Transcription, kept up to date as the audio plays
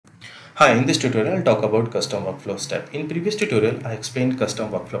Hi, in this tutorial I'll talk about custom workflow step. In previous tutorial I explained custom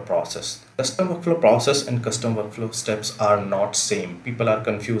workflow process. Custom workflow process and custom workflow steps are not same. People are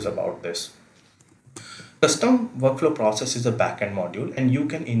confused about this. Custom workflow process is a backend module and you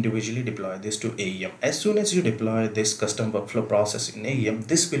can individually deploy this to AEM. As soon as you deploy this custom workflow process in AEM,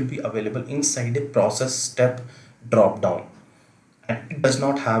 this will be available inside a process step dropdown. And it does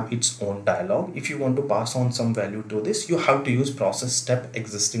not have its own dialog. If you want to pass on some value to this, you have to use process step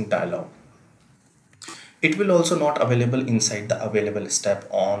existing dialog. It will also not available inside the available step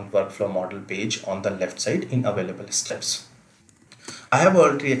on workflow model page on the left side in available steps. I have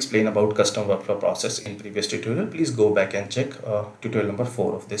already explained about custom workflow process in previous tutorial. Please go back and check tutorial number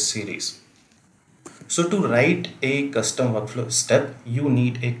 4 of this series. So to write a custom workflow step, you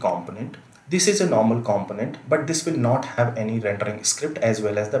need a component. This is a normal component, but this will not have any rendering script as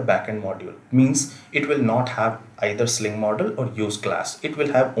well as the backend module. Means it will not have either Sling model or use class. It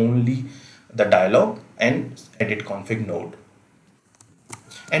will have only the dialog and edit config node.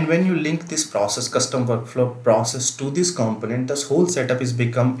 And when you link this process custom workflow process to this component, this whole setup is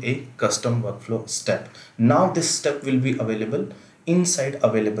become a custom workflow step. Now this step will be available inside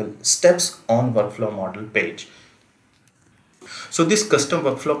available steps on workflow model page. So this custom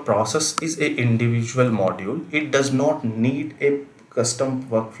workflow process is a individual module. It does not need a custom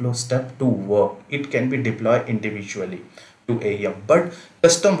workflow step to work. It can be deployed individually to AEM, but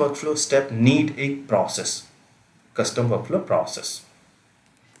custom workflow step need a process, custom workflow process.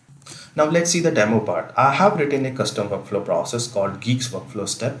 Now let's see the demo part. I have written a custom workflow process called Geeks workflow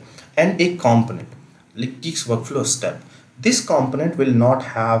step and a component like Geeks workflow step. This component will not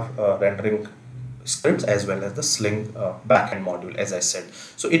have rendering scripts as well as the Sling backend module, as I said.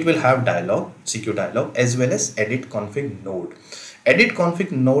 So it will have dialog, CQ dialog, as well as edit config node. Edit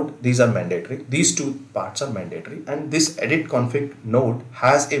config node, these are mandatory. These two parts are mandatory, and this edit config node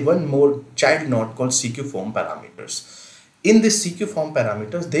has a one more child node called CQ form parameters. In this CQ form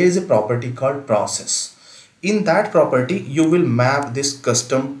parameters, there is a property called process. In that property, you will map this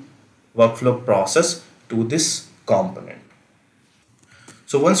custom workflow process to this component.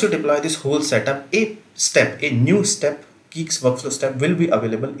 So once you deploy this whole setup, a new step, Geeks workflow step will be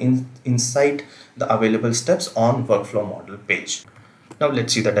available inside the available steps on workflow model page. Now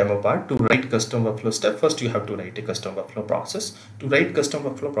let's see the demo part. To write custom workflow step, first you have to write a custom workflow process. To write custom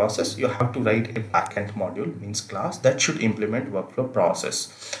workflow process, you have to write a backend module, means class, that should implement workflow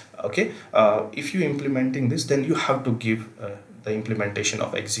process. Okay, if you implementing this, then you have to give the implementation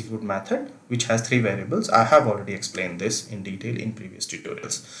of execute method, which has 3 variables. I have already explained this in detail in previous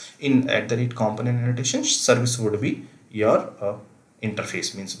tutorials. In @component annotation, service would be your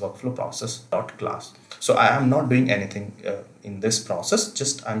interface, means workflow process dot class. So I am not doing anything in this process,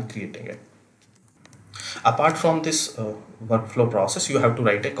 just I'm creating it. Apart from this workflow process, you have to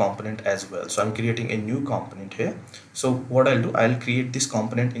write a component as well. So I'm creating a new component here. So what I'll do, I'll create this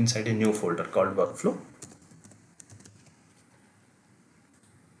component inside a new folder called workflow.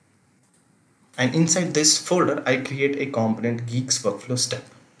 And inside this folder, I create a component Geeks workflow step.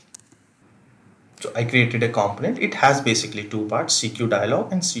 So I created a component. It has basically 2 parts, CQ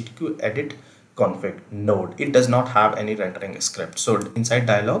dialog and CQ edit config node. It does not have any rendering script. So inside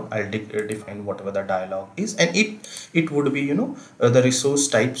dialog, I'll define whatever the dialog is, and it would be, the resource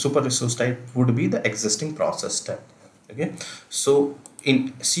type, super resource type would be the existing process step. Okay, so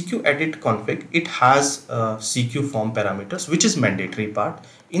in CQ edit config, it has CQ form parameters, which is mandatory part.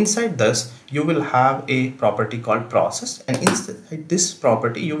 Inside this, you will have a property called process, and inside this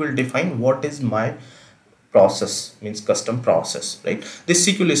property, you will define what is my process, means custom process, right? This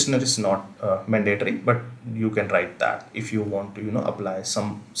CQ listener is not mandatory, but you can write that if you want to, apply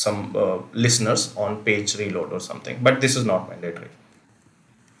some listeners on page reload or something, but this is not mandatory.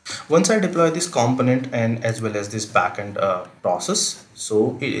 Once I deploy this component and as well as this backend process,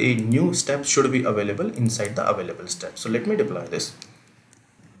 so a new step should be available inside the available step. So let me deploy this.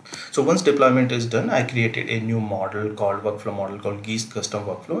 So once deployment is done, I created a new model called workflow model called Geeks custom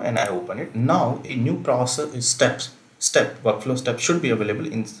workflow, and I open it. Now a new process workflow step should be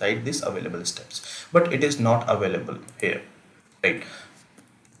available inside this available steps, but it is not available here, right?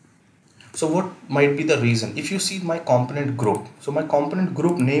 So what might be the reason? If you see my component group, so my component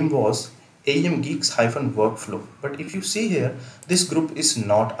group name was AEM Geeks -workflow, but if you see here, this group is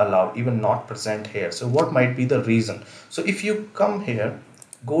not allowed, even not present here. So what might be the reason? So if you come here,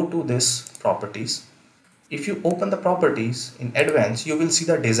 go to this properties. If you open the properties in advanced, you will see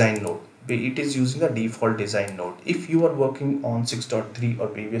the design node. It is using the default design node. If you are working on 6.3 or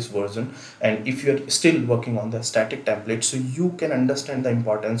previous version, and if you're still working on the static template, so you can understand the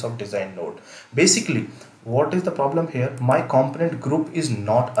importance of design node. Basically, what is the problem here? My component group is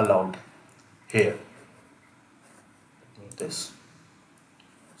not allowed here. This.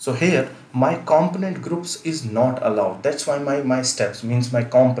 So here my component groups is not allowed. That's why my steps means my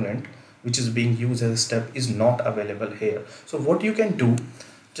component which is being used as a step is not available here. So what you can do,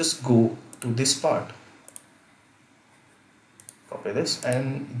 just go to this part, copy this,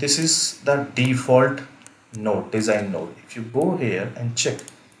 and this is the default node, design node. If you go here and check,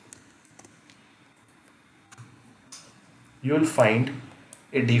 you will find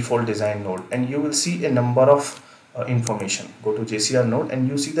a default design node and you will see a number of information. Go to JCR node and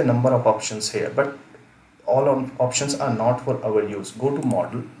you see the number of options here, but all options are not for our use. Go to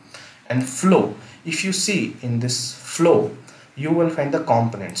model and flow. If you see in this flow, you will find the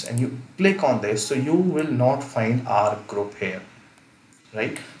components and you click on this, so you will not find our group here,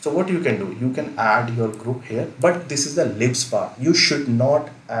 right? So what you can do, you can add your group here, but this is the libs part. You should not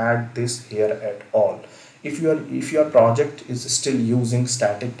add this here at all. If your project is still using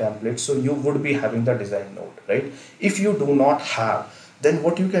static templates, so you would be having the design node, right? If you do not have, then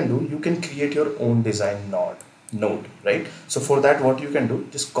what you can do, you can create your own design node, right? So for that, what you can do,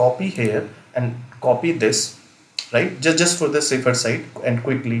 just copy here and copy this, right? Just for the safer side, and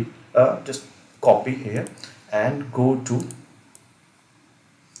quickly just copy here and go to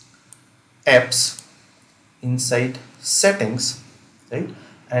apps, inside settings, right?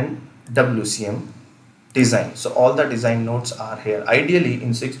 And WCM design. So all the design nodes are here. Ideally in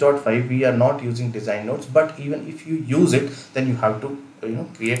 6.5 we are not using design nodes, but even if you use it, then you have to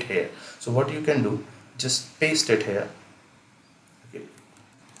create here. So what you can do, just paste it here. Okay.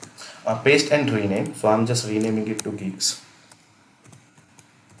 Paste and rename. So I'm just renaming it to geeks.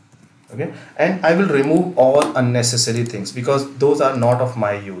 Okay, and I will remove all unnecessary things because those are not of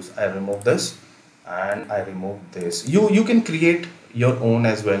my use. I remove this and I remove this. You can create your own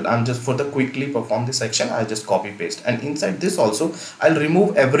as well. I'm just, for the quickly perform this section, I just copy paste, and inside this also I'll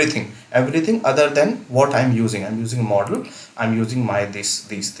remove everything other than what I'm using. I'm using a model, I'm using my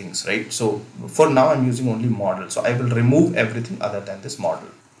these things, right? So for now I'm using only model, so I will remove everything other than this model.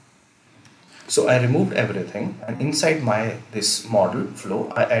 So I removed everything, and inside my this model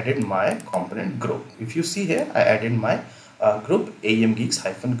flow I added my component group. If you see here, I added my group AEM geeks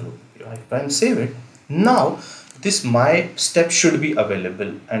 -group. If I save it, now this my step should be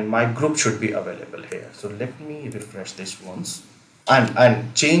available and my group should be available here. So let me refresh this once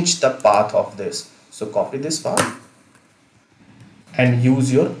and change the path of this. So copy this path and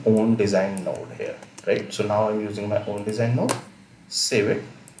use your own design node here, right? So now I'm using my own design node, save it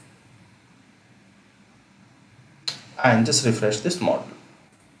and just refresh this model.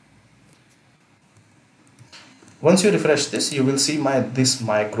 Once you refresh this, you will see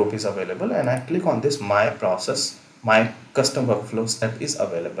my group is available, and I click on this my process, my custom workflow step is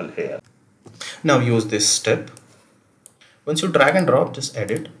available here. Now use this step. Once you drag and drop, just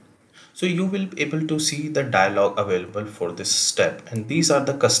edit. So you will be able to see the dialog available for this step, and these are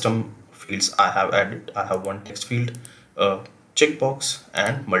the custom fields I have added. I have one text field, checkbox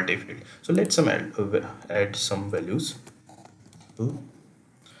and multi-field. So let's add some values to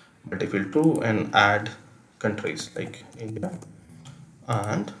multi-field true and add countries like India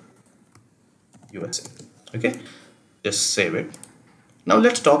and USA. Okay, just save it. Now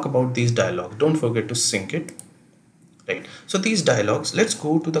let's talk about these dialogues. Don't forget to sync it, right? So these dialogues, let's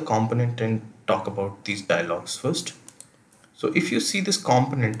go to the component and talk about these dialogues first. So if you see this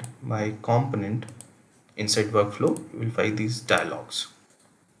component, my component inside workflow, you will find these dialogues.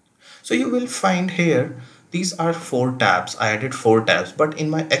 So you will find here, these are 4 tabs. I added 4 tabs, but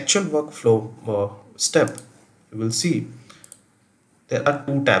in my actual workflow step, you will see there are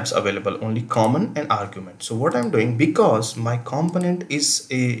 2 tabs available, only common and argument. So what I'm doing, because my component is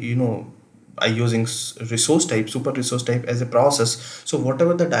a, I'm using resource type, super resource type as a process. So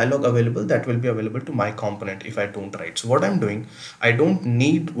whatever the dialog available, that will be available to my component if I don't write. So what I'm doing, I don't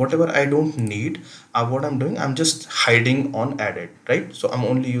need whatever I don't need. What I'm doing, I'm just hiding on added, right? So I'm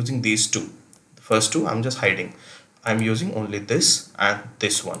only using these 2. The first 2 I'm just hiding. I'm using only this and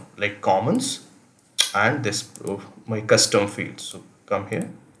this one, like commons and this my custom fields. So come here,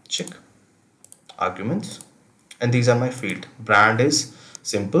 check arguments, and these are my field. Brand is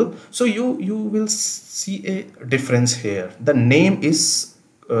simple. So you will see a difference here. The name is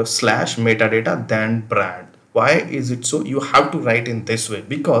slash metadata than brand. Why is it so? You have to write in this way,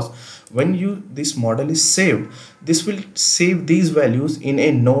 because when this model is saved, this will save these values in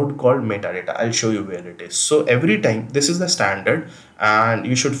a node called metadata. I'll show you where it is. So every time, this is the standard and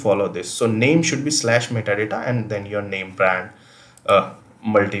you should follow this. So name should be slash metadata and then your name, brand,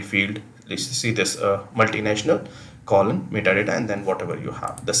 multi-field. Let's see this multinational colon metadata and then whatever you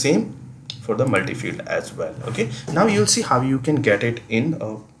have. The same for the multi-field as well. Okay, now you'll see how you can get it in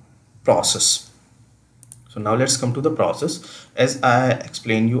a process. So now let's come to the process. As I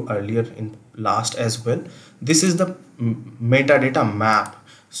explained you earlier in last as well, this is the metadata map.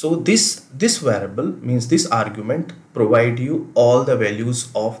 So this variable means this argument provide you all the values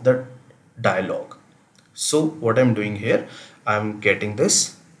of the dialog. So what I'm doing here, I'm getting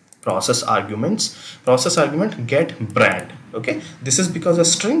this process argument get brand. Okay, this is because a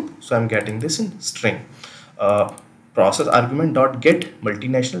string, so I'm getting this in string. Process argument dot get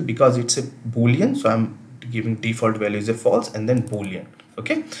multinational, because it's a boolean, so I'm giving default value is a false and then boolean.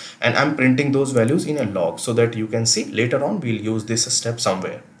 Okay, and I'm printing those values in a log so that you can see later on we'll use this step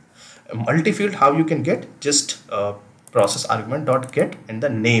somewhere. Multi-field, how you can get, just process argument dot get and the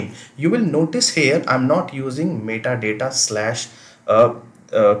name. You will notice here I'm not using metadata slash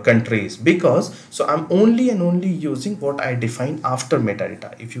countries, because so I'm only and only using what I define after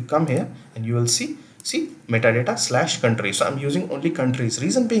metadata. If you come here and you will see metadata slash country, so I'm using only countries.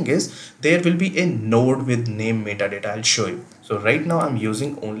 Reason being is there will be a node with name metadata, I'll show you. So right now I'm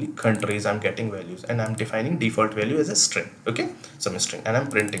using only countries, I'm getting values and I'm defining default value as a string. Okay, some string, and I'm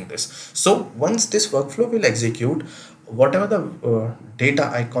printing this. So once this workflow will execute, whatever the data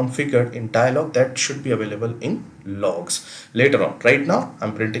I configured in dialog, that should be available in logs later on. Right now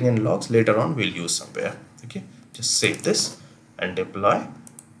I'm printing in logs, later on we'll use somewhere. Okay, just save this and deploy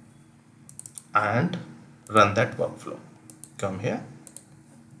and run that workflow. Come here,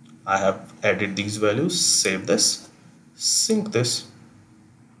 I have added these values, save this, sync this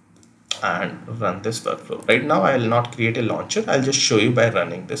and run this workflow. Right now I will not create a launcher, I'll just show you by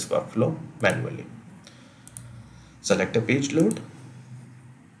running this workflow manually. Select a page load.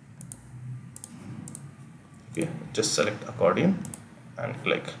 Okay, just select accordion and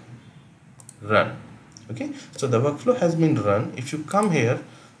click run. Okay, so the workflow has been run. If you come here,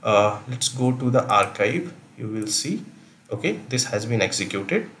 let's go to the archive, you will see, okay, this has been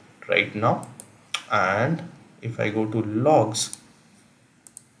executed right now. And if I go to logs,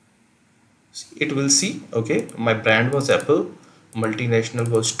 it will see, okay, my brand was Apple, multinational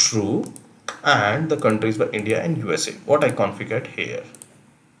was true, and the countries were India and USA, what I configured here.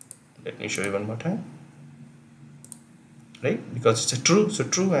 Let me show you one more time. Right, because it's a true, so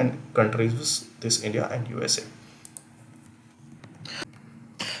true, and countries was this India and USA.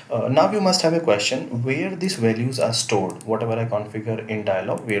 Now you must have a question where these values are stored, whatever I configure in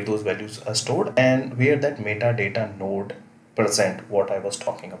dialog, where those values are stored and where that metadata node present, what I was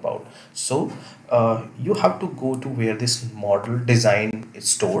talking about. So you have to go to where this model design is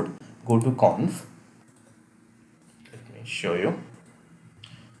stored, go to conf, let me show you,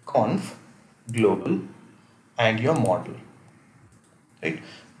 conf global and your model, right,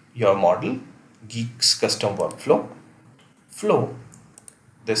 your model geeks custom workflow flow,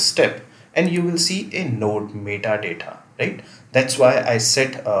 this step, and you will see a node metadata, right? That's why I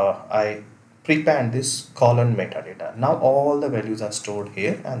said I prepanned this colon metadata. Now all the values are stored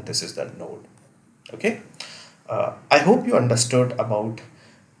here and this is the node. Okay, I hope you understood about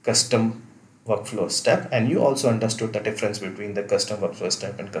custom workflow step, and you also understood the difference between the custom workflow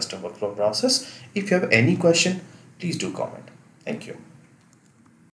step and custom workflow process. If you have any question, please do comment. Thank you.